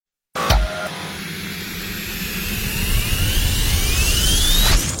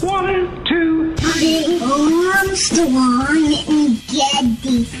1, 2, 3. Armstrong and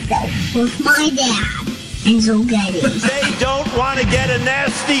Getty with my dad. And so Getty. They don't want to get a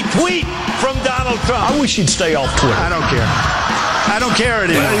nasty tweet from Donald Trump. I wish he'd stay off Twitter. I don't care. I don't care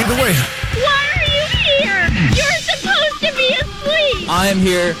anymore. Either way. Why are you here? You're supposed to be asleep. I am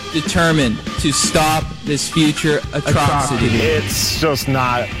here determined to stop this future atrocity. It's just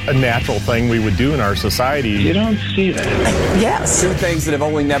not a natural thing we would do in our society. You don't see that. Yes. Two things that have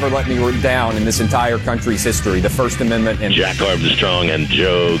only never let me down in this entire country's history: the First Amendment and Jack Armstrong and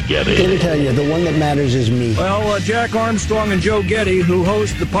Joe Getty. Let me tell you, the one that matters is me. Well, Jack Armstrong and Joe Getty, who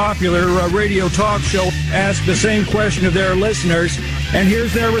host the popular radio talk show, asked the same question of their listeners, and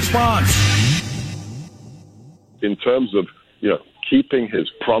here's their response. In terms of, keeping his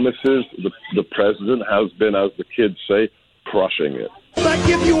promises, the president has been, as the kids say, crushing it. I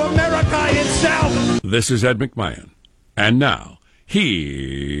give you America itself. This is Ed McMahon. And now,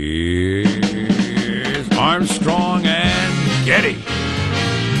 here's Armstrong and Getty.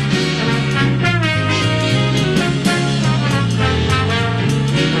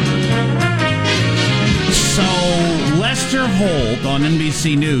 So, Lester Holt on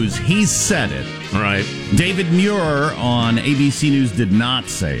NBC News, he said it. Right. David Muir on ABC News did not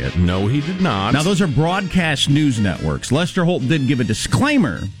say it. No, he did not. Now, those are broadcast news networks. Lester Holt did give a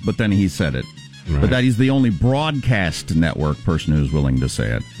disclaimer, but then he said it. Right. But that he's the only broadcast network person who's willing to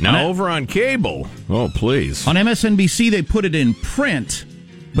say it. Now, over on cable. Oh, please. On MSNBC, they put it in print,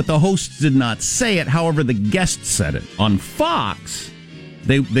 but the hosts did not say it. However, the guest said it. On Fox,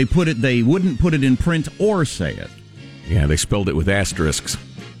 they wouldn't put it in print or say it. Yeah, they spelled it with asterisks.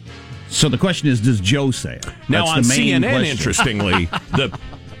 So the question is, does Joe say it? Now, on CNN, question. interestingly, the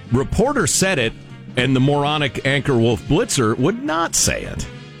reporter said it, and the moronic anchor Wolf Blitzer would not say it.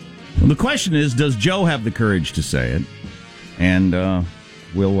 Well, the question is, does Joe have the courage to say it? And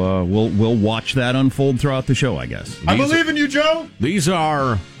we'll watch that unfold throughout the show, I guess. I believe in you, Joe. These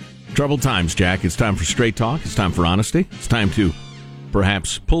are troubled times, Jack. It's time for straight talk. It's time for honesty. It's time to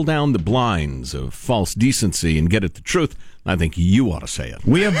perhaps pull down the blinds of false decency and get at the truth. I think you ought to say it.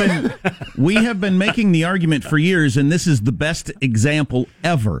 We have been making the argument for years, and this is the best example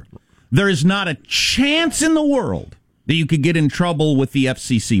ever. There is not a chance in the world that you could get in trouble with the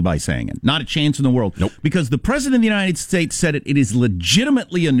FCC by saying it. Not a chance in the world. Nope. Because the President of the United States said it. It is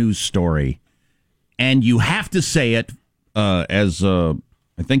legitimately a news story, and you have to say it, as I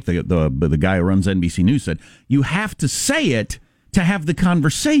think the guy who runs NBC News said, you have to say it to have the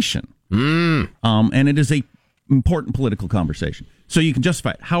conversation. And it is a important political conversation. So you can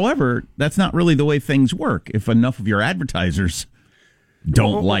justify it. However, that's not really the way things work. If enough of your advertisers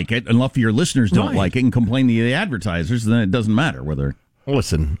don't like it, enough of your listeners don't like it and complain to the advertisers, then it doesn't matter whether...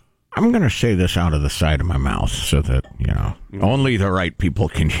 Listen, I'm going to say this out of the side of my mouth so that, only the right people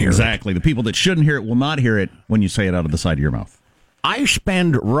can hear it. Exactly. The people that shouldn't hear it will not hear it when you say it out of the side of your mouth. I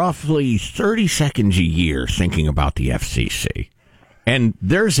spend roughly 30 seconds a year thinking about the FCC. And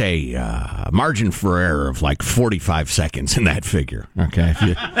there's a margin for error of like 45 seconds in that figure, okay,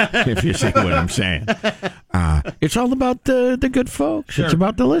 if you see what I'm saying. It's all about the good folks. Sure. It's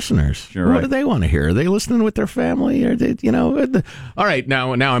about the listeners. Sure, what right. do they want to hear? Are they listening with their family? Or they, all right,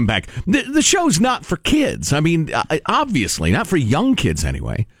 now I'm back. The show's not for kids. I mean, obviously, not for young kids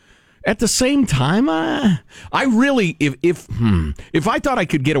anyway. At the same time, I really, if I thought I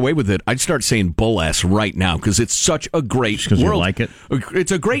could get away with it, I'd start saying bull ass right now because it's such a great word. Because you like it?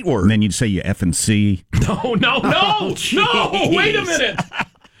 It's a great word. And then you'd say you F and C. No, wait a minute.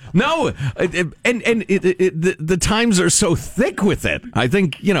 No, the times are so thick with it. I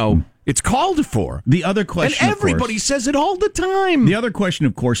think, it's called for. The other question, and everybody says it all the time. The other question,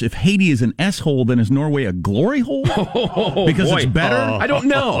 of course, if Haiti is an S-hole, then is Norway a glory hole? Because it's better? I don't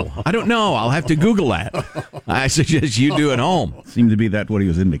know. I'll have to Google that. I suggest you do at home. Seemed to be that what he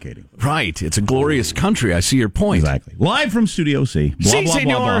was indicating. Right. It's a glorious country. I see your point. Exactly. Live from Studio C. Blah, blah,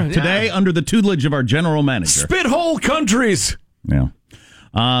 blah, blah. Today, under the tutelage of our general manager. Spithole countries. Yeah.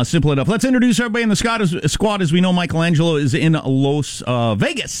 Simple enough. Let's introduce everybody in the squad. As we know, Michelangelo is in Las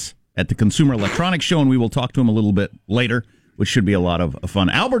Vegas at the Consumer Electronics Show, and we will talk to him a little bit later, which should be a lot of fun.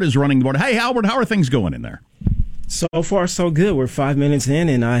 Albert is running the board. Hey, Albert, how are things going in there? So far, so good. We're 5 minutes in,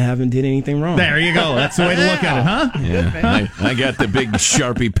 and I haven't did anything wrong. There you go. That's the way to look at it, huh? Yeah, I got the big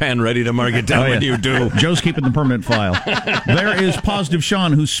Sharpie pen ready to mark it down when you do. Joe's keeping the permanent file. There is Positive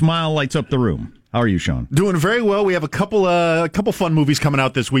Sean, whose smile lights up the room. How are you, Sean? Doing very well. We have a couple fun movies coming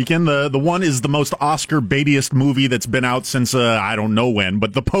out this weekend. The one is the most Oscar baitiest movie that's been out since I don't know when,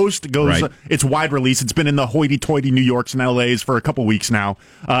 but The Post goes. Right. It's wide release. It's been in the hoity-toity New Yorks and LAs for a couple weeks now.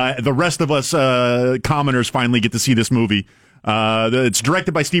 The rest of us commoners finally get to see this movie. It's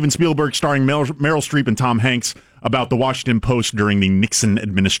directed by Steven Spielberg, starring Meryl Streep and Tom Hanks, about the Washington Post during the Nixon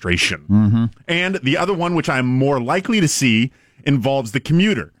administration. Mm-hmm. And the other one, which I'm more likely to see, involves The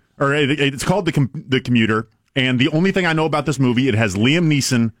Commuter. Or it's called The Commuter. And the only thing I know about this movie, it has Liam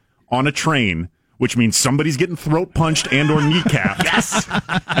Neeson on a train, which means somebody's getting throat punched and or kneecapped. Yes!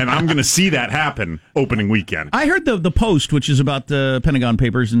 And I'm going to see that happen opening weekend. I heard the Post, which is about the Pentagon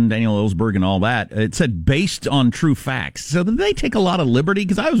Papers and Daniel Ellsberg and all that. It said based on true facts. So did they take a lot of liberty?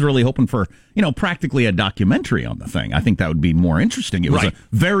 Because I was really hoping for, practically a documentary on the thing. I think that would be more interesting. It was a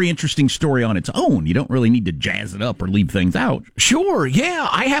very interesting story on its own. You don't really need to jazz it up or leave things out. Sure, yeah.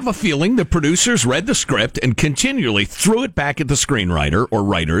 I have a feeling the producers read the script and continually threw it back at the screenwriter or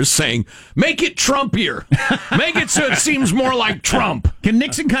writers saying, make it Trumpier. Make it so it seems more like Trump. Can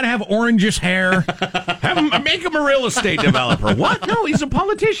Nixon kind of have orangish hair? Make him a real estate developer. What? No, he's a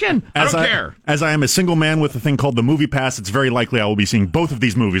politician. I don't care. As I am a single man with a thing called the Movie Pass, it's very likely I will be seeing both of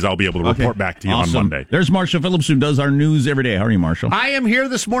these movies. I'll be able to report back to you on Monday. There's Marshall Phillips, who does our news every day. How are you, Marshall? I am here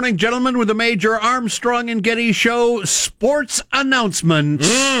this morning, gentlemen, with the major Armstrong and Getty Show sports announcement.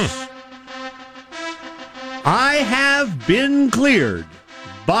 I have been cleared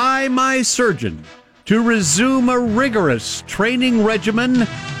by my surgeon to resume a rigorous training regimen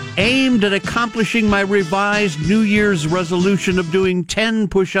aimed at accomplishing my revised New Year's resolution of doing 10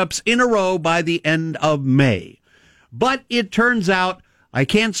 push-ups in a row by the end of May. But it turns out I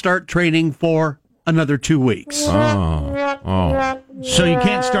can't start training for another 2 weeks. So you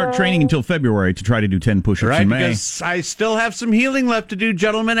can't start training until February to try to do 10 push-ups in May. Because I still have some healing left to do,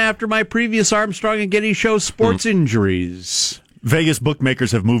 gentlemen, after my previous Armstrong and Getty Show sports injuries. Vegas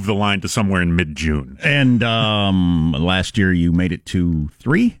bookmakers have moved the line to somewhere in mid-June. And last year you made it to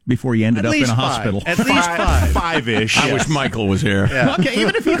 3 before you ended up in a hospital. At least 5. 5-ish. I wish Michael was here. Yeah. Okay,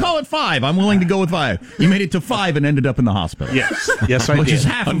 even if you call it 5, I'm willing to go with 5. You made it to 5 and ended up in the hospital. Yes. Yes, I did. Which is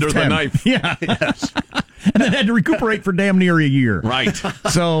half under of the 10. knife. Yeah. Yes. And then had to recuperate for damn near a year. Right.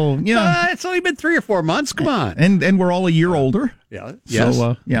 So, it's only been 3 or 4 months. Come on. And we're all a year older. Yeah. Yes.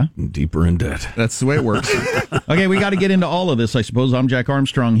 So, yeah. Deeper in debt. That's the way it works. Okay, we got to get into all of this, I suppose. I'm Jack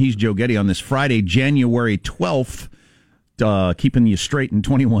Armstrong. He's Joe Getty on this Friday, January 12th. Keeping you straight in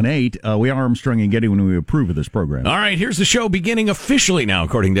 21.8. We are Armstrong and Getty when we approve of this program. All right, here's the show beginning officially now,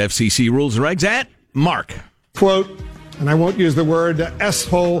 according to FCC rules and regs, at Mark. Quote, and I won't use the word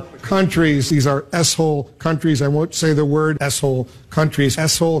S-hole countries. These are S-hole countries. I won't say the word S-hole countries.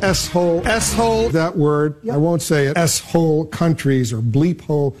 S-hole, S-hole, S-hole, that word. I won't say it. S-hole countries or bleep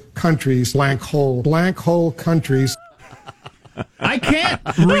hole countries. Blank hole countries. I can't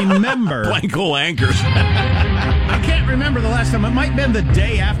remember. Blank hole anchors. I can't remember the last time. It might have been the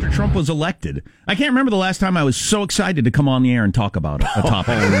day after Trump was elected. I can't remember the last time I was so excited to come on the air and talk about a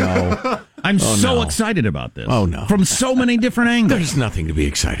topic. Oh, no. I'm excited about this. Oh, no. From so many different angles. There's nothing to be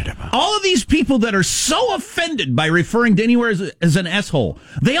excited about. All of these people that are so offended by referring to anywhere as an S-hole,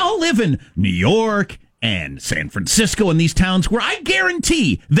 they all live in New York and San Francisco and these towns where I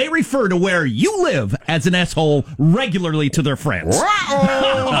guarantee they refer to where you live as an S-hole regularly to their friends.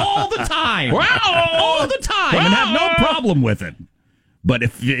 All the time. All the time. And have no problem with it. But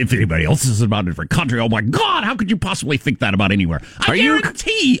if anybody else is about a different country, oh my God, how could you possibly think that about anywhere? I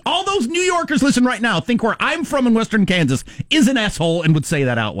guarantee all those New Yorkers listen right now think where I'm from in Western Kansas is an asshole and would say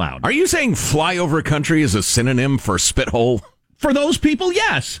that out loud. Are you saying flyover country is a synonym for spithole? For those people,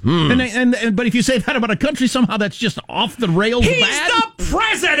 yes. But if you say that about a country, somehow that's just off the rails He's bad. the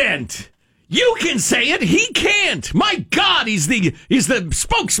president! You can say it, he can't. My God, he's the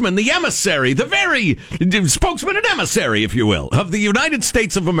spokesman, the emissary, the very spokesman and emissary, if you will, of the United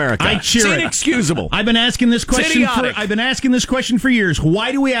States of America. I cheer it's it. Inexcusable. I've been asking this question. I've been asking this question for years.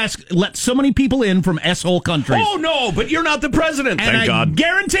 Why do we let so many people in from S-hole countries? Oh no, but you're not the president. And thank God. I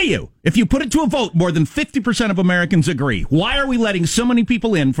guarantee you, if you put it to a vote, more than 50% of Americans agree. Why are we letting so many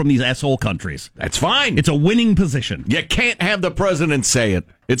people in from these S-hole countries? That's fine. It's a winning position. You can't have the president say it.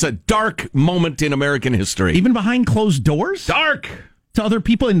 It's a dark moment in American history. Even behind closed doors? Dark. To other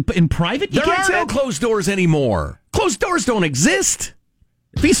people in private? There are no closed doors anymore. Closed doors don't exist.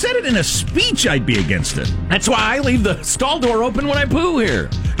 If he said it in a speech, I'd be against it. That's why I leave the stall door open when I poo here.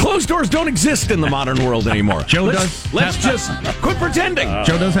 Closed doors don't exist in the modern world anymore. Let's just quit pretending.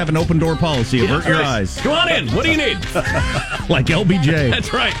 Joe does have an open door policy. Avert your eyes. Come on in. What do you need? Like LBJ.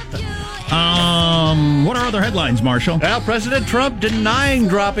 That's right. What are other headlines, Marshall? Well, President Trump denying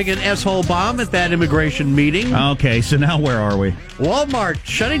dropping an S-hole bomb at that immigration meeting. Okay, so now where are we? Walmart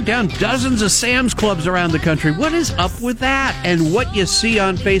shutting down dozens of Sam's Clubs around the country. What is up with that? And what you see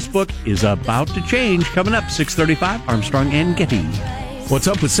on Facebook is about to change. Coming up, 6:35, Armstrong and Getty. What's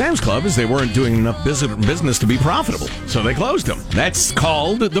up with Sam's Club is they weren't doing enough business to be profitable, so they closed them. That's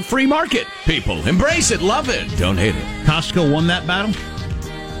called the free market, people. Embrace it, love it, don't hate it. Costco won that battle?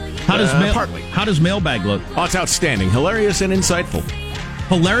 Partly. How does Mailbag look? Oh, it's outstanding. Hilarious and insightful.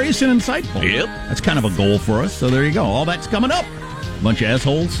 Hilarious and insightful. Yep. That's kind of a goal for us, so there you go. All that's coming up. Bunch of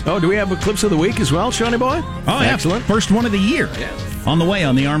assholes. Oh, do we have a Clips of the Week as well, Shawnee Boy? Oh, yeah. Excellent. First one of the year. Yeah. On the way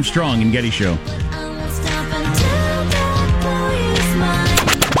on the Armstrong and Getty Show.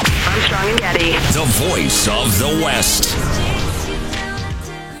 Armstrong and Getty. The voice of the West.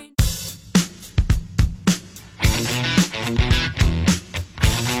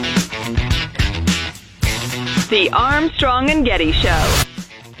 The Armstrong and Getty Show.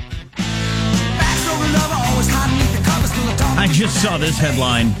 I just saw this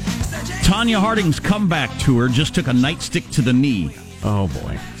headline. Tonya Harding's comeback tour just took a nightstick to the knee. Oh,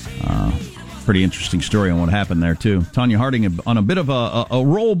 boy. Pretty interesting story on what happened there, too. Tonya Harding on a bit of a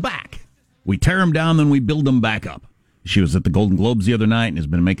roll back. We tear them down, then we build them back up. She was at the Golden Globes the other night and has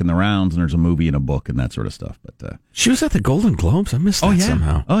been making the rounds, and there's a movie and a book and that sort of stuff. But she was at the Golden Globes? I missed that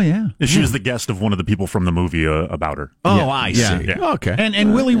somehow. Oh, yeah. She was the guest of one of the people from the movie about her. Oh, yeah. I see. Yeah. Okay.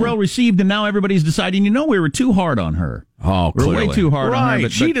 And Willie well received, and now everybody's deciding, we were too hard on her. Oh, we were clearly. way too hard on her.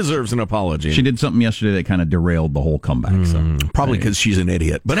 But she deserves an apology. She did something yesterday that kind of derailed the whole comeback. Probably because she's an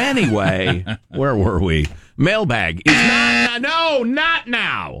idiot. But anyway, where were we? Mailbag is not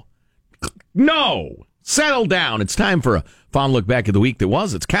now. No. Settle down. It's time for a fond look back at the week that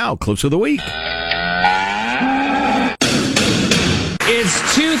was. It's Cow Clips of the Week.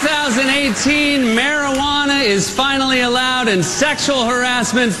 It's 2018. Marijuana is finally allowed and sexual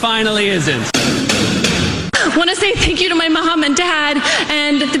harassment finally isn't. I want to say thank you to my mom and dad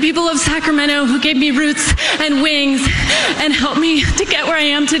and the people of Sacramento who gave me roots and wings and helped me to get where I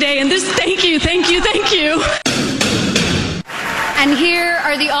am today. And this, thank you. And here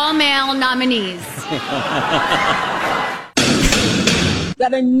are the all-male nominees.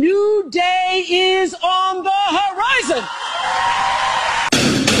 That a new day is on the horizon.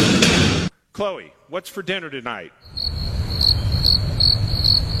 Chloe, what's for dinner tonight?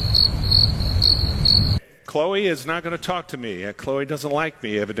 Chloe is not going to talk to me. Chloe doesn't like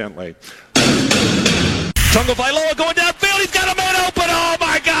me, evidently. Tungo Vailoa going downfield. He's got a man open. Oh,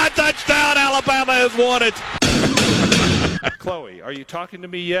 my God. Touchdown. Alabama has won it. Chloe, are you talking to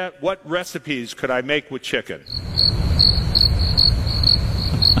me yet? What recipes could I make with chicken?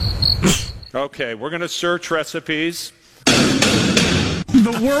 Okay, we're going to search recipes.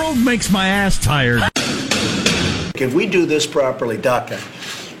 The world makes my ass tired. If we do this properly, DACA,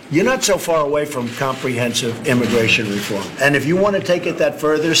 you're not so far away from comprehensive immigration reform. And if you want to take it that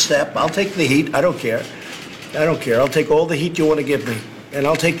further step, I'll take the heat. I don't care. I'll take all the heat you want to give me. And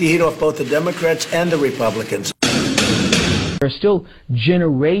I'll take the heat off both the Democrats and the Republicans. There are still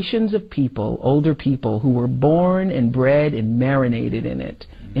generations of people, older people, who were born and bred and marinated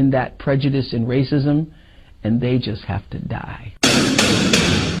in that prejudice and racism, and they just have to die.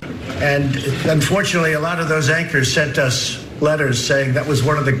 And unfortunately, a lot of those anchors sent us letters saying that was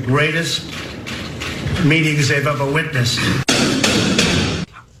one of the greatest meetings they've ever witnessed.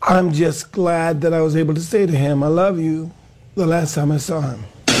 I'm just glad that I was able to say to him, I love you, the last time I saw him.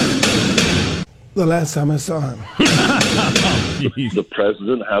 The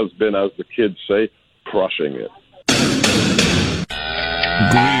president has been, as the kids say, crushing it.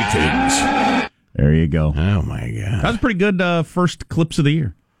 Greetings. There you go. Oh, my God. That was pretty good first Clips of the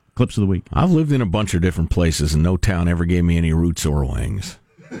Year. Clips of the Week. I've lived in a bunch of different places, and no town ever gave me any roots or wings.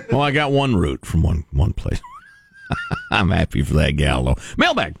 Well, I got one root from one place. I'm happy for that gal, though.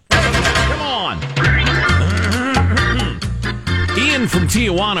 Mailbag. Come on. Ian from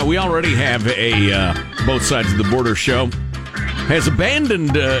Tijuana, we already have a Both Sides of the Border show, has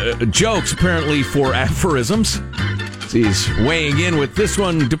abandoned jokes, apparently, for aphorisms. He's weighing in with this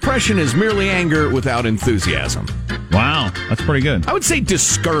one. Depression is merely anger without enthusiasm. Wow, that's pretty good. I would say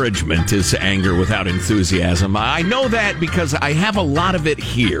discouragement is anger without enthusiasm. I know that because I have a lot of it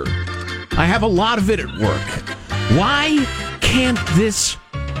here. I have a lot of it at work. Why can't this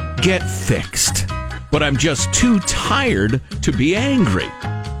get fixed? But I'm just too tired to be angry.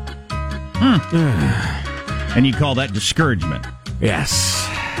 And you call that discouragement? Yes,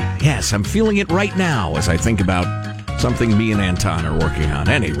 I'm feeling it right now as I think about something me and Anton are working on.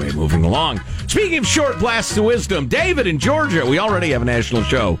 Anyway, moving along. Speaking of short blasts of wisdom, David in Georgia, we already have a national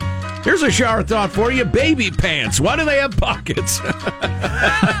show. Here's a shower thought for you. Baby pants. Why do they have pockets? What's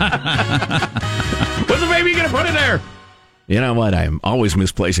the baby going to put in there? You know what? I'm always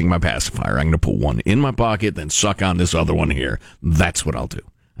misplacing my pacifier. I'm going to put one in my pocket, then suck on this other one here. That's what I'll do.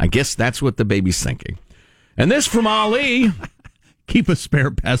 I guess that's what the baby's thinking. And this from Ali. Keep a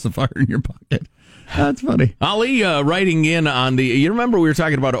spare pacifier in your pocket. That's funny. Ali writing in on you remember we were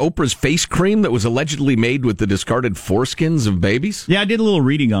talking about Oprah's face cream that was allegedly made with the discarded foreskins of babies? Yeah, I did a little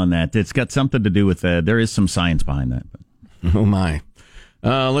reading on that. It's got something to do with there is some science behind that. Oh, my.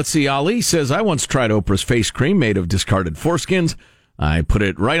 Let's see. Ali says, I once tried Oprah's face cream made of discarded foreskins. I put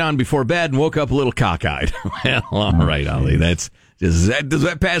it right on before bed and woke up a little cockeyed. Well, all right, Ali. Does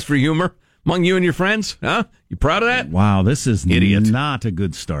that pass for humor among you and your friends? Huh? You proud of that? Wow, this is Idiot. Not a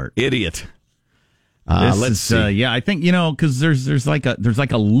good start. Idiot. Let's see. I think because there's like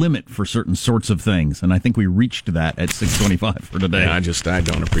a limit for certain sorts of things, and I think we reached that at 6:25 for today. Yeah, I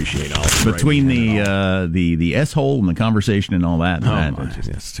don't appreciate all between the S hole and the conversation and all that.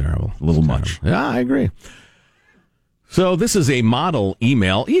 That's terrible. A little much. Yeah, I agree. So this is a model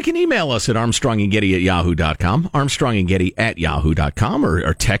email. You can email us at armstrongandgetty@yahoo.com, armstrongandgetty@yahoo.com,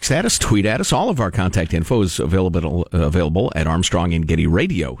 or text at us, tweet at us. All of our contact info is available at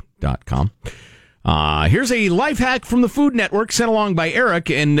armstrongandgettyradio.com. Here's a life hack from the Food Network sent along by Eric,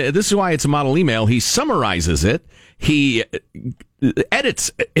 and this is why it's a model email. He summarizes it. He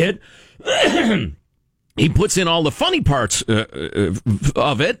edits it. He puts in all the funny parts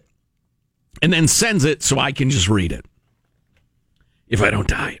of it, and then sends it so I can just read it. If I don't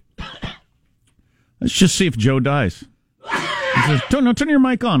die. Let's just see if Joe dies. He says, turn your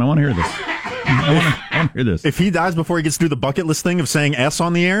mic on. I want to hear this. I want to hear this. If he dies before he gets to do the bucket list thing of saying S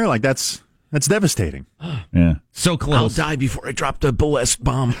on the air, like that's devastating. Yeah. So close. I'll die before I drop the Bullest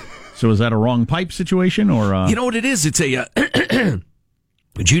bomb. So is that a wrong pipe situation? Or You know what it is? It's a...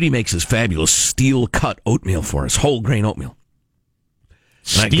 Judy makes this fabulous steel-cut oatmeal for us, whole grain oatmeal.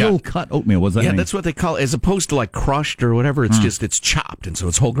 Steel-cut oatmeal, what's that mean? That's what they call it. As opposed to like crushed or whatever, it's just, it's chopped, and so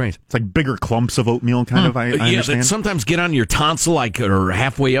it's whole grain. It's like bigger clumps of oatmeal, kind of, I understand. That sometimes get on your tonsil, or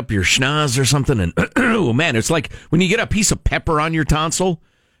halfway up your schnoz or something, and oh man, it's like when you get a piece of pepper on your tonsil,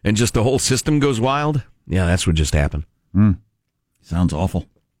 and just the whole system goes wild. Yeah, that's what just happened. Sounds awful.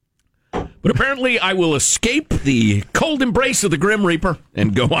 But apparently I will escape the cold embrace of the Grim Reaper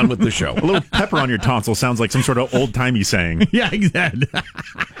and go on with the show. A little pepper on your tonsil sounds like some sort of old-timey saying. Yeah, exactly.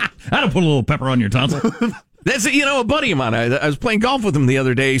 I don't put a little pepper on your tonsil. That's a buddy of mine. I was playing golf with him the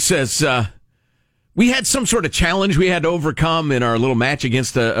other day. He says, we had some sort of challenge we had to overcome in our little match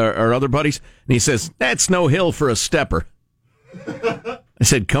against our other buddies. And he says, that's no hill for a stepper. I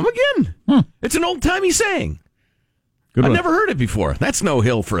said, come again? It's an old-timey saying. I've never heard it before. That's no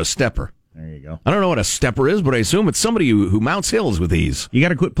hill for a stepper. There you go. I don't know what a stepper is, but I assume it's somebody who mounts hills with ease. You got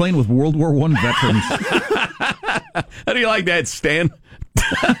to quit playing with World War I veterans. How do you like that, Stan?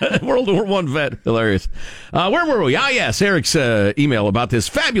 World War I vet. Hilarious. Where were we? Yes, Eric's email about this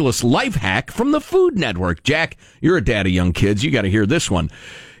fabulous life hack from the Food Network. Jack, you're a dad of young kids. You got to hear this one.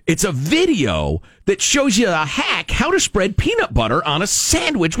 It's a video that shows you a hack how to spread peanut butter on a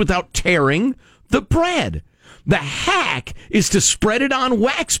sandwich without tearing the bread. The hack is to spread it on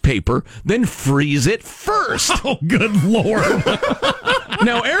wax paper, then freeze it first. Oh, good Lord.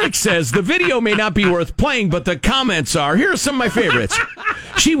 Now, Eric says the video may not be worth playing, but the comments are. Here are some of my favorites.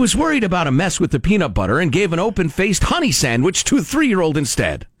 She was worried about a mess with the peanut butter and gave an open-faced honey sandwich to a 3-year-old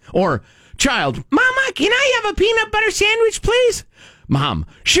instead. Or, child, Mama, can I have a peanut butter sandwich, please? Mom,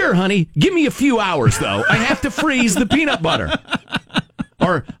 sure, honey. Give me a few hours, though. I have to freeze the peanut butter.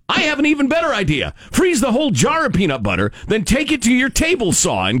 Or, I have an even better idea. Freeze the whole jar of peanut butter, then take it to your table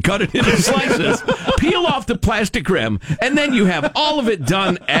saw and cut it into slices. Peel off the plastic rim, and then you have all of it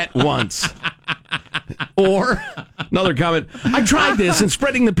done at once. Or, another comment, I tried this and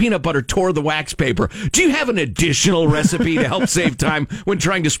spreading the peanut butter tore the wax paper. Do you have an additional recipe to help save time when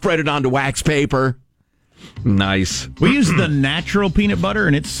trying to spread it onto wax paper? Nice. We use the natural peanut butter,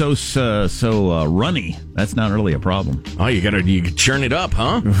 and it's so runny. That's not really a problem. Oh, you churn it up,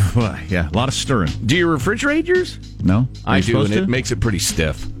 huh? Yeah, a lot of stirring. Do you refrigerate yours? No, I do, and it makes it pretty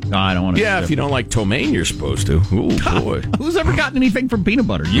stiff. No, I don't want to. Yeah, if you don't like ptomaine, you're supposed to. Ooh, boy. Who's ever gotten anything from peanut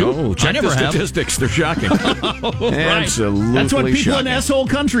butter? You? Oh, check the statistics. They're shocking. Absolutely. That's what people shocking. in asshole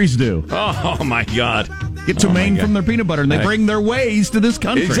countries do. Oh, my God. Get ptomaine from their peanut butter, and they bring their ways to this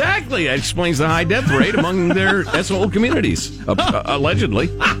country. Exactly. That explains the high death rate among their asshole communities, allegedly.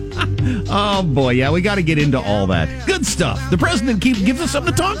 Oh, boy, yeah, we got to get into all that. Good stuff. The president gives us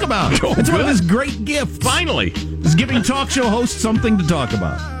something to talk about. It's one of his great gifts. Finally. Is giving talk show hosts something to talk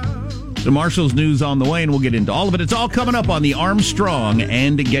about. So Marshall's news on the way, and we'll get into all of it. It's all coming up on the Armstrong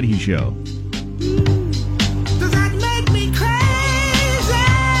and Getty Show.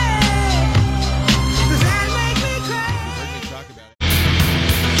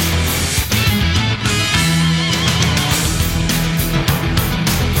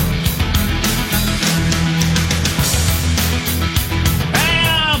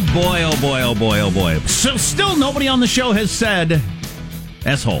 boy, oh boy, oh boy, oh boy. So still nobody on the show has said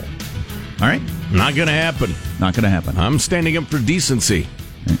S-hole. All right? Not going to happen. Not going to happen. I'm standing up for decency.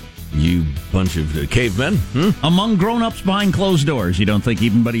 You bunch of cavemen. Among grown-ups behind closed doors, you don't think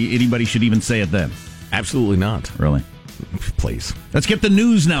anybody should even say it then? Absolutely not. Really? Please. Let's get the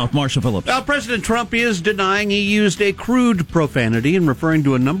news now with Marshall Phillips. Well, President Trump is denying he used a crude profanity in referring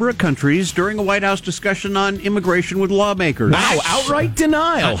to a number of countries during a White House discussion on immigration with lawmakers. Wow, outright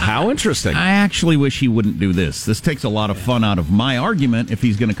denial. How interesting. I actually wish he wouldn't do this. This takes a lot of fun out of my argument if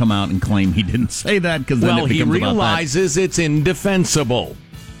he's going to come out and claim he didn't say that, because then it becomes he realizes it's indefensible.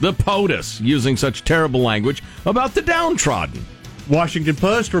 The POTUS using such terrible language about the downtrodden. Washington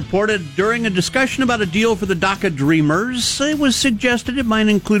Post reported during a discussion about a deal for the DACA Dreamers, it was suggested it might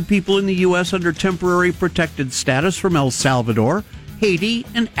include people in the U.S. under temporary protected status from El Salvador, Haiti,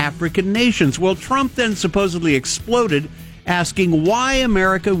 and African nations. Well, Trump then supposedly exploded, asking why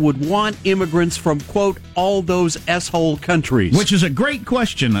America would want immigrants from, quote, all those S-hole countries. Which is a great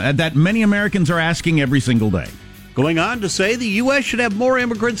question that many Americans are asking every single day. Going on to say the U.S. should have more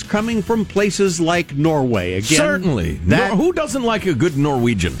immigrants coming from places like Norway. Again, certainly. Who doesn't like a good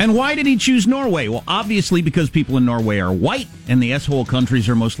Norwegian? And why did he choose Norway? Well, obviously because people in Norway are white, and the S-hole countries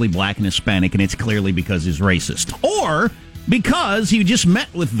are mostly black and Hispanic, and it's clearly because he's racist. Or because he just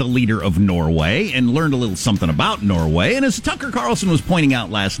met with the leader of Norway and learned a little something about Norway. And as Tucker Carlson was pointing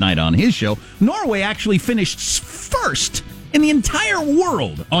out last night on his show, Norway actually finished first in the entire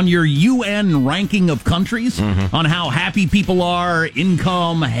world on your UN ranking of countries, on how happy people are,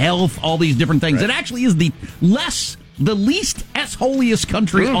 income, health, all these different things. Right. It actually is the least S-holiest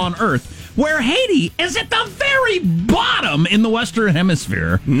country on earth, where Haiti is at the very bottom in the Western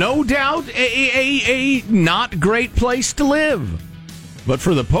Hemisphere. No doubt a not great place to live. But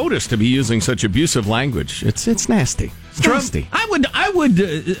for the POTUS to be using such abusive language, it's nasty. It's nasty.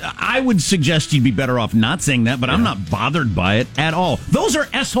 I would suggest you'd be better off not saying that, but I'm not bothered by it at all. Those are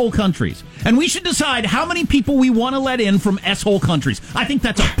S-hole countries, and we should decide how many people we want to let in from S-hole countries. I think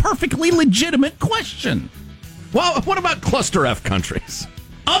that's a perfectly legitimate question. Well, what about cluster F countries?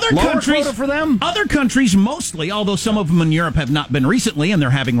 Other countries for them? Other countries mostly, although some of them in Europe have not been recently, and they're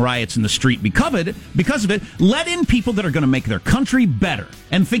having riots in the street because of it, let in people that are going to make their country better.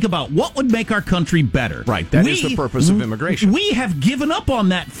 And think about what would make our country better. Right, that is the purpose of immigration. We have given up on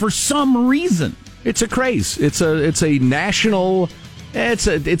that for some reason. It's a craze. It's a national, it's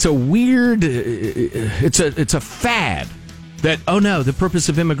a weird, it's a fad. That, oh no, the purpose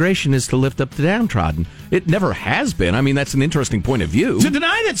of immigration is to lift up the downtrodden. It never has been. I mean, that's an interesting point of view. To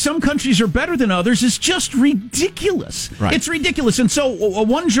deny that some countries are better than others is just ridiculous. Right. It's ridiculous. And so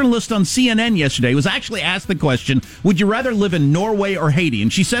one journalist on CNN yesterday was actually asked the question, would you rather live in Norway or Haiti?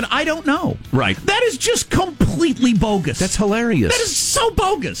 And she said, I don't know. Right. That is just completely bogus. That's hilarious. That is so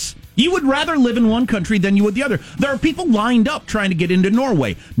bogus. You would rather live in one country than you would the other. There are people lined up trying to get into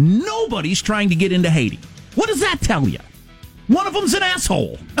Norway. Nobody's trying to get into Haiti. What does that tell you? One of them's an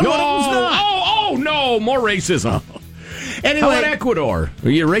asshole, and one of them's not. Oh, no, more racism. Anyway, how about Ecuador? Are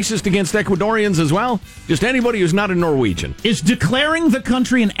you racist against Ecuadorians as well? Just anybody who's not a Norwegian. Is declaring the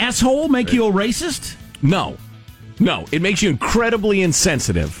country an asshole make you a racist? No. It makes you incredibly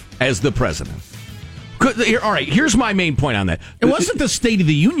insensitive as the president. All right, here's my main point on that. It wasn't the State of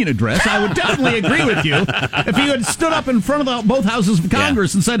the Union address. I would definitely agree with you. If you had stood up in front of both houses of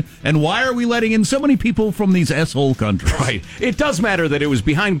Congress and said, and why are we letting in so many people from these S-hole countries? Right. It does matter that it was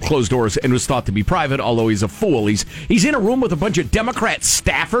behind closed doors and was thought to be private, although he's a fool. He's in a room with a bunch of Democrat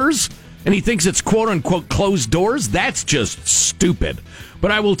staffers, and he thinks it's quote-unquote closed doors? That's just stupid. But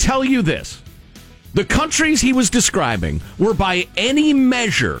I will tell you this. The countries he was describing were by any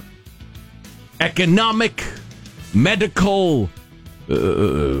measure economic, medical,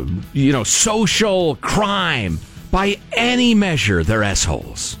 social crime. By any measure, they're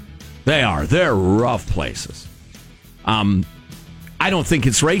assholes. They are. They're rough places. I don't think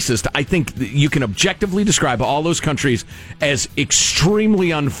it's racist. I think you can objectively describe all those countries as extremely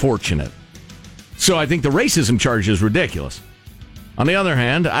unfortunate. So I think the racism charge is ridiculous. On the other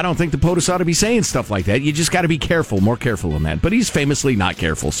hand, I don't think the POTUS ought to be saying stuff like that. You just got to be careful, more careful than that. But he's famously not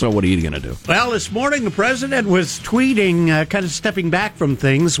careful, so what are you going to do? Well, this morning the president was tweeting, kind of stepping back from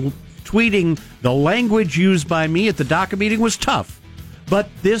things, tweeting, the language used by me at the DACA meeting was tough, but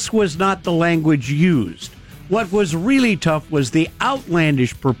this was not the language used. What was really tough was the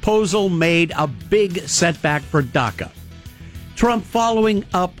outlandish proposal made a big setback for DACA. Trump, following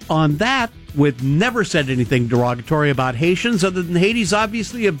up on that, with never said anything derogatory about Haitians, other than Haiti's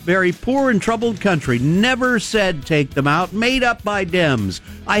obviously a very poor and troubled country. Never said take them out, made up by Dems.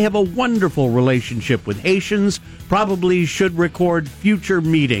 I have a wonderful relationship with Haitians, probably should record future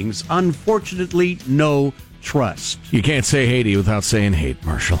meetings. Unfortunately, no trust. You can't say Haiti without saying hate,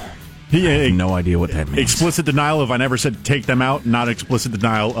 Marshall. I have no idea what that means. Explicit denial of I never said take them out, not explicit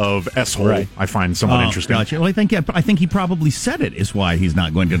denial of S-hole. Right. I find somewhat interesting. Gotcha. Well, I think he probably said it is why he's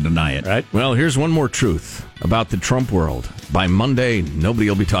not going to deny it. Right. Well, here's one more truth about the Trump world. By Monday, nobody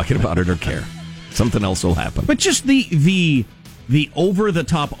will be talking about it or care. Something else will happen. But just the over the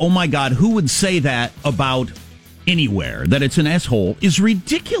top, oh my God, who would say that about anywhere, that it's an S-hole, is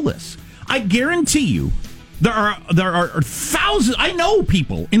ridiculous. I guarantee you, there are thousands. I know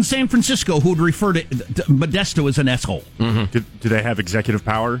people in San Francisco who would refer to Modesto as an S-hole. Mm-hmm. Do they have executive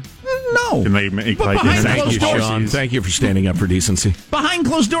power? No. Can they make Thank you, Sean. Thank you for standing up for decency. Behind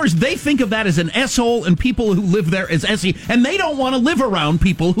closed doors, they think of that as an S-hole and people who live there as S-E, and they don't want to live around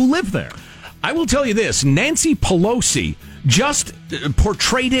people who live there. I will tell you this. Nancy Pelosi just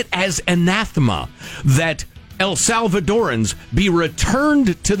portrayed it as anathema that El Salvadorans be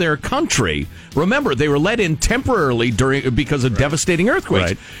returned to their country. Remember, they were let in temporarily because of devastating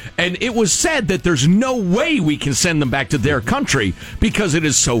earthquakes. Right. And it was said that there's no way we can send them back to their country because it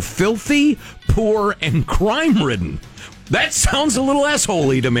is so filthy, poor, and crime-ridden. That sounds a little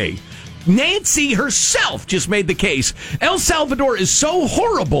assholey to me. Nancy herself just made the case. El Salvador is so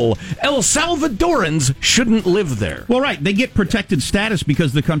horrible, El Salvadorans shouldn't live there. Well, right. They get protected status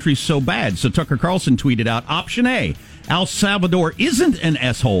because the country's so bad. So Tucker Carlson tweeted out, option A, El Salvador isn't an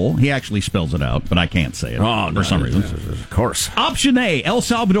S-hole. He actually spells it out, but I can't say it for some reason. Of course. Option A, El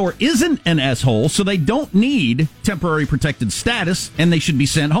Salvador isn't an S-hole, so they don't need temporary protected status, and they should be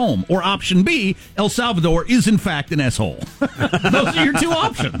sent home. Or option B, El Salvador is in fact an S-hole. Those are your two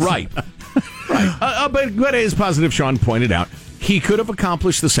options. Right. Right. But as Positive Sean pointed out, he could have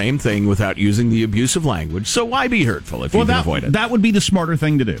accomplished the same thing without using the abusive language, so why be hurtful if you can avoid it? That would be the smarter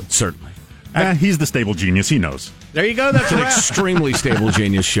thing to do. Certainly. He's the stable genius. He knows. There you go. That's an extremely stable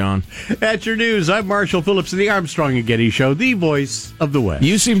genius, Sean. That's your news. I'm Marshall Phillips of the Armstrong and Getty Show, the voice of the West.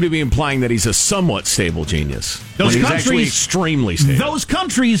 You seem to be implying that he's a somewhat stable genius. Those he's countries, actually extremely stable. Those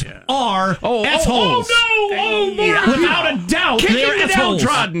countries are S-holes. Without a doubt, Kicking they're the S-holes.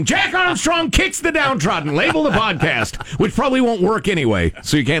 downtrodden. Jack Armstrong kicks the downtrodden. Label the podcast, which probably won't work anyway,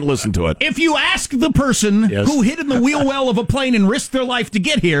 so you can't listen to it. If you ask the person who hid in the wheel well of a plane and risked their life to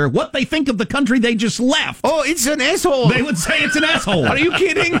get here what they think of the country they just left, it's an asshole. They would say it's an asshole. Are you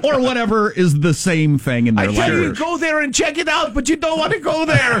kidding? Or whatever is the same thing in their life. I tell you, go there and check it out, but you don't want to go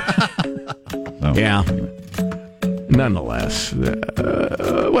there. Yeah. Nonetheless,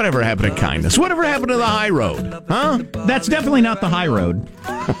 whatever happened to kindness? Whatever happened to the high road? Huh? That's definitely not the high road.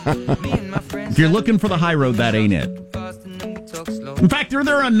 If you're looking for the high road, that ain't it. In fact,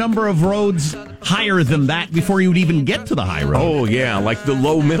 there are a number of roads higher than that before you would even get to the high road. Oh, yeah, like the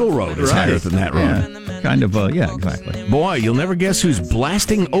low middle road is higher than that road. Yeah. Kind of, yeah, exactly. Boy, you'll never guess who's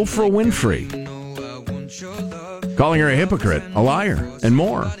blasting Oprah Winfrey. Calling her a hypocrite, a liar, and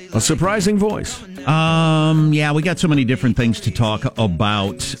more. A surprising voice. Yeah, we got so many different things to talk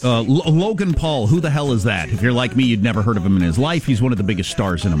about. Logan Paul, who the hell is that? If you're like me, you'd never heard of him in his life. He's one of the biggest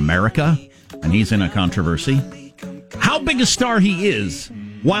stars in America, and he's in a controversy. How big a star he is,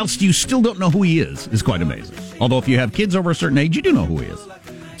 whilst you still don't know who he is quite amazing. Although if you have kids over a certain age, you do know who he is.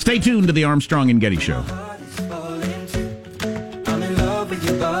 Stay tuned to the Armstrong and Getty Show.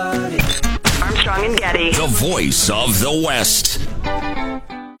 Armstrong and Getty. The voice of the West.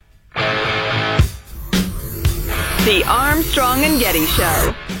 The Armstrong and Getty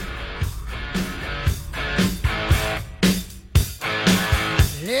Show.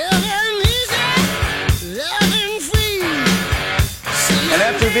 And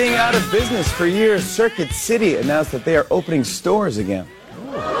after being out of business for years, Circuit City announced that they are opening stores again.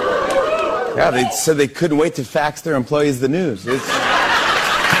 Yeah, they said they couldn't wait to fax their employees the news. It's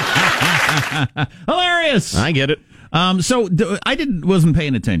hilarious. I get it. So wasn't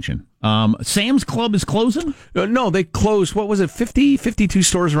paying attention. Sam's Club is closing? No, they closed, what was it, 52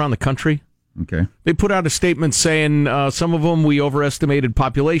 stores around the country? Okay. They put out a statement saying some of them we overestimated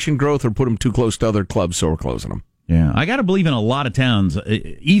population growth or put them too close to other clubs, so we're closing them. Yeah, I got to believe in a lot of towns,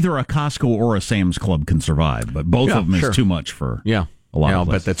 either a Costco or a Sam's Club can survive, but both of them is too much for a lot I'll of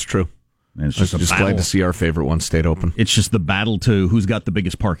bet us. that's true. And it's just glad to see our favorite one stayed open. It's just the battle to who's got the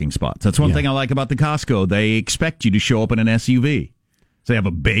biggest parking spots. That's one thing I like about the Costco. They expect you to show up in an SUV. So they have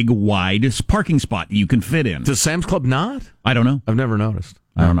a big, wide parking spot you can fit in. Does Sam's Club not? I don't know. I've never noticed.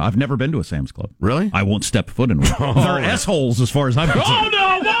 I don't know. I've never been to a Sam's Club. Really? I won't step foot in one. They're S-holes as far as I'm concerned. Oh,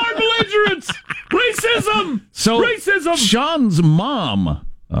 no, Mark, belligerence, racism. So racism. Sean's mom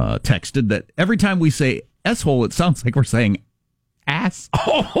texted that every time we say S-hole, it sounds like we're saying ass.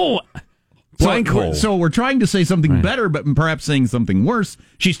 Oh, blank hole. So we're trying to say something better, but perhaps saying something worse.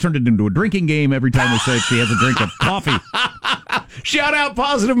 She's turned it into a drinking game every time we say she has a drink of coffee. Shout out,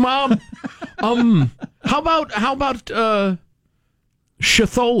 positive mom. How about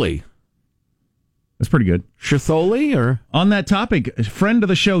Shitholi? That's pretty good. Shitholi, or on that topic, a friend of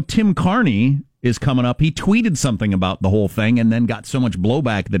the show, Tim Carney, is coming up. He tweeted something about the whole thing and then got so much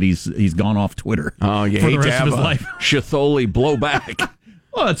blowback that he's gone off Twitter. Oh, you for hate the rest to of have his life. Shitholi blowback.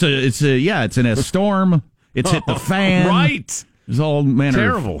 Well, it's in a storm. It's hit the fan. Right. There's all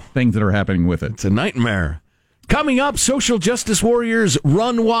manner of things that are happening with it. It's a nightmare. Coming up, social justice warriors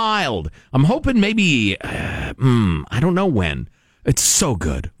run wild. I'm hoping maybe, I don't know when. It's so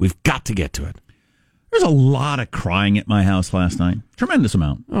good. We've got to get to it. There's a lot of crying at my house last night. Tremendous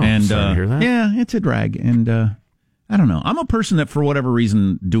amount. Oh, and sorry to hear that. Yeah, it's a drag. And I don't know. I'm a person that, for whatever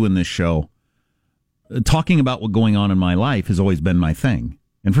reason, doing this show, talking about what's going on in my life has always been my thing.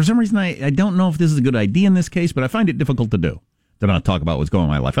 And for some reason, I don't know if this is a good idea in this case, but I find it difficult to do, to not talk about what's going on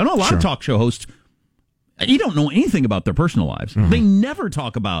in my life. I know a lot of talk show hosts, you don't know anything about their personal lives. Mm-hmm. They never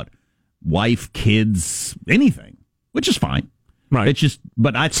talk about wife, kids, anything, which is fine. Right. It's just,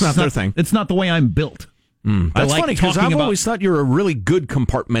 but it's not their thing. It's not the way I'm built. That's funny, because I've always thought you're a really good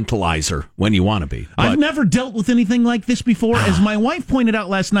compartmentalizer when you want to be. I've never dealt with anything like this before. As my wife pointed out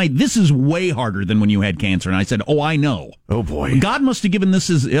last night, this is way harder than when you had cancer. And I said, oh, I know. Oh, boy. God must have given this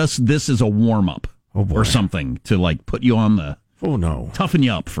as a warm-up or something to, like, put you on the... Oh, no. Toughen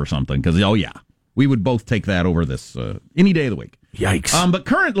you up for something. Because, oh, yeah, we would both take that over this any day of the week. Yikes. But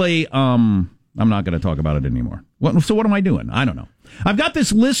currently, I'm not going to talk about it anymore. So what am I doing? I don't know. I've got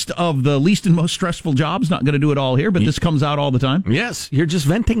this list of the least and most stressful jobs. Not going to do it all here, but this comes out all the time. Yes, you're just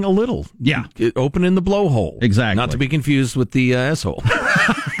venting a little. Yeah. Opening the blowhole. Exactly. Not to be confused with the asshole.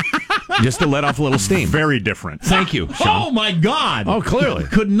 Just to let off a little steam. Very different. Thank you, Sean. Oh, my God. Oh, clearly.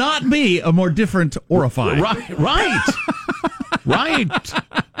 Could not be a more different orifice. Right. Right.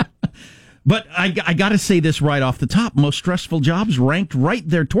 But I got to say this right off the top. Most stressful jobs ranked right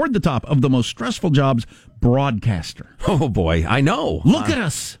there toward the top of the most stressful jobs, broadcaster. Oh, boy. I know. Look at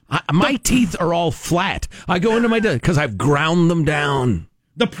us. My teeth are all flat. I go into my desk because I've ground them down.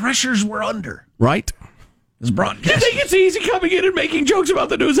 The pressures we're under. Right? As broadcasters. You think it's easy coming in and making jokes about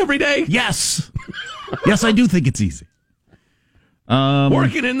the news every day? Yes. Yes, I do think it's easy.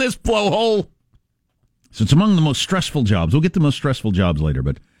 Working in this blowhole. So it's among the most stressful jobs. We'll get to most stressful jobs later,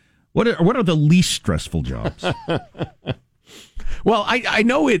 but what are the least stressful jobs? Well, I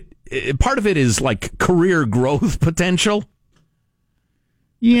know part of it is like career growth potential.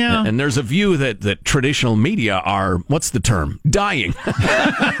 Yeah. And there's a view that traditional media are, what's the term? Dying. But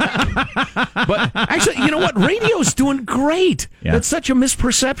actually, you know what? Radio's doing great. Yeah. That's such a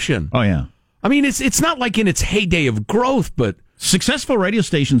misperception. Oh, yeah. I mean, it's not like in its heyday of growth, but successful radio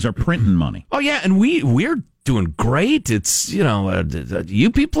stations are printing money. Oh, yeah, and we're doing great. It's,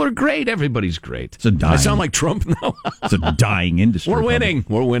 you people are great. Everybody's great. It's a dying. I sound like Trump now. It's a dying industry. We're winning.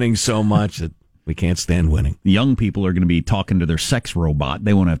 We're winning so much that we can't stand winning. The young people are going to be talking to their sex robot.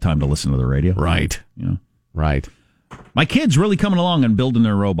 They won't have time to listen to the radio. Right. Right. My kid's really coming along and building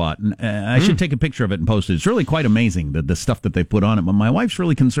their robot. And I should take a picture of it and post it. It's really quite amazing, the stuff that they put on it. But my wife's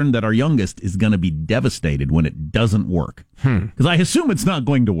really concerned that our youngest is going to be devastated when it doesn't work. Because I assume it's not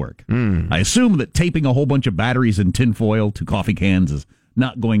going to work. I assume that taping a whole bunch of batteries in tinfoil to coffee cans is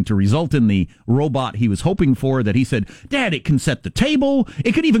not going to result in the robot he was hoping for, that he said, Dad, it can set the table.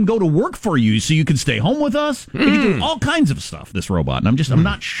 It could even go to work for you so you can stay home with us. It can do all kinds of stuff, this robot. And I'm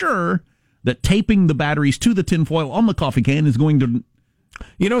not sure that taping the batteries to the tinfoil on the coffee can is going to...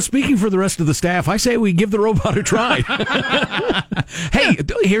 speaking for the rest of the staff, I say we give the robot a try. Hey,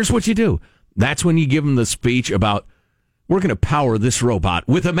 here's what you do. That's when you give them the speech about, we're going to power this robot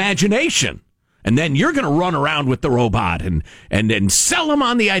with imagination. And then you're going to run around with the robot and sell them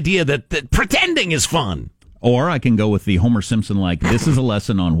on the idea that pretending is fun. Or I can go with the Homer Simpson, this is a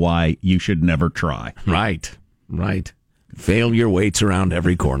lesson on why you should never try. Right. Fail your weights around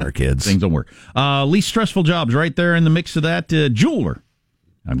every corner, kids. Things don't work. Least stressful jobs right there in the mix of that. Jeweler.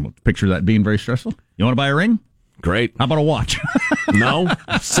 I picture that being very stressful. You want to buy a ring? Great. How about a watch? No.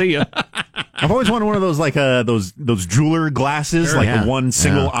 See ya. I've always wanted one of those those jeweler glasses, the one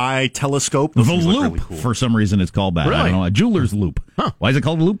single eye telescope. The loop, really cool. For some reason, it's called that. Really? I don't know. A jeweler's loop. Huh. Why is it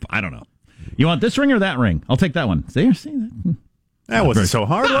called a loop? I don't know. You want this ring or that ring? I'll take that one. See that? That wasn't so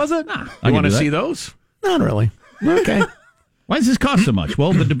hard, was it? You want to see those? Not really. Okay. Why does this cost so much?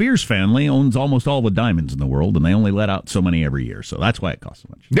 Well, the De Beers family owns almost all the diamonds in the world, and they only let out so many every year, so that's why it costs so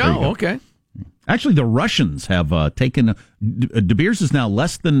much. Oh, okay. Actually, the Russians have taken... De Beers is now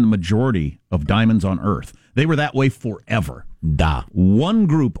less than the majority of diamonds on Earth. They were that way forever. One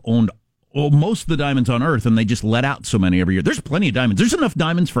group owned most of the diamonds on Earth, and they just let out so many every year. There's plenty of diamonds. There's enough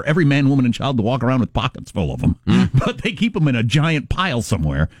diamonds for every man, woman, and child to walk around with pockets full of them. But they keep them in a giant pile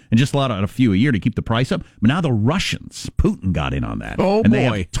somewhere and just let out a few a year to keep the price up. But now the Russians, Putin got in on that. Oh, and boy. they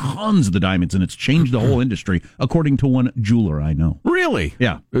have tons of the diamonds, and it's changed the whole industry, according to one jeweler I know. Really?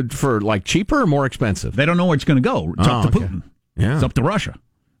 Yeah. For like cheaper or more expensive? They don't know where it's going to go. It's up to Putin. Yeah. It's up to Russia,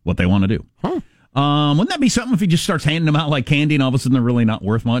 what they want to do. Huh. Wouldn't that be something if he just starts handing them out like candy and all of a sudden they're really not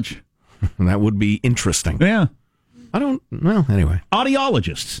worth much? That would be interesting. Yeah. Well, anyway.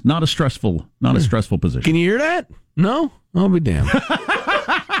 Audiologists, not a stressful position. Can you hear that? No? I'll be damned.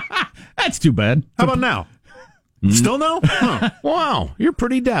 That's too bad. How about now? Still no? Huh. Wow, you're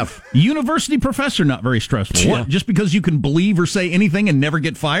pretty deaf. University professor, not very stressful. Yeah. What, just because you can believe or say anything and never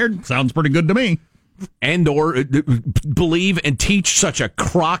get fired? Sounds pretty good to me. And or believe and teach such a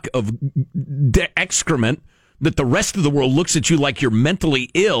crock of excrement that the rest of the world looks at you like you're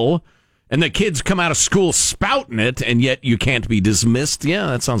mentally ill, and the kids come out of school spouting it, and yet you can't be dismissed. Yeah,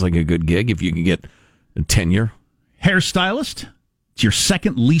 that sounds like a good gig if you can get tenure. Hairstylist? It's your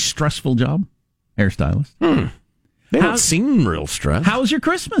second least stressful job? Hairstylist. They don't seem real stressed. How was your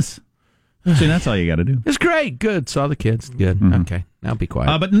Christmas? See, that's all you got to do. It's great. Good. Saw the kids. Good. Okay. Now be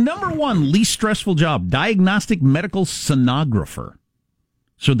quiet. But number one least stressful job, diagnostic medical sonographer.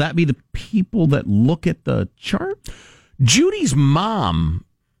 Should that be the people that look at the chart? Judy's mom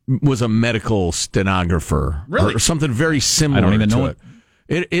was a medical stenographer. Really? Or something very similar. I don't even know it.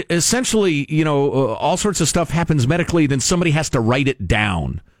 It essentially, all sorts of stuff happens medically, then somebody has to write it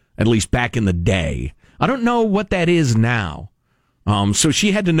down, at least back in the day. I don't know what that is now. So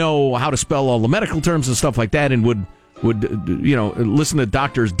she had to know how to spell all the medical terms and stuff like that, and would listen to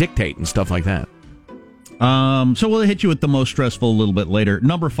doctors dictate and stuff like that. So we'll hit you with the most stressful a little bit later.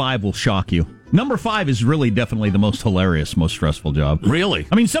 Number 5 will shock you. Number 5 is really definitely the most hilarious, most stressful job. Really?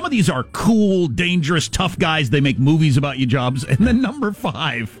 I mean, some of these are cool, dangerous, tough guys. They make movies about you jobs. And then number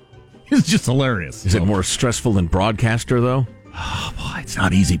 5 is just hilarious. Is it more stressful than broadcaster, though? Oh, boy, it's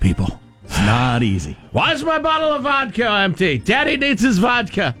not easy, people. It's not easy. Why is my bottle of vodka empty? Daddy needs his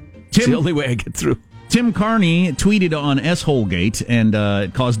vodka. It's the only way I get through. Tim Carney tweeted on S-Holegate, and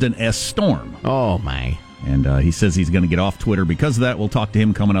it caused an S-storm. Oh, my. And he says he's going to get off Twitter because of that. We'll talk to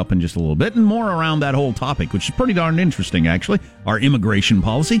him coming up in just a little bit, and more around that whole topic, which is pretty darn interesting, actually, our immigration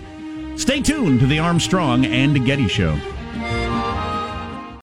policy. Stay tuned to the Armstrong and Getty Show.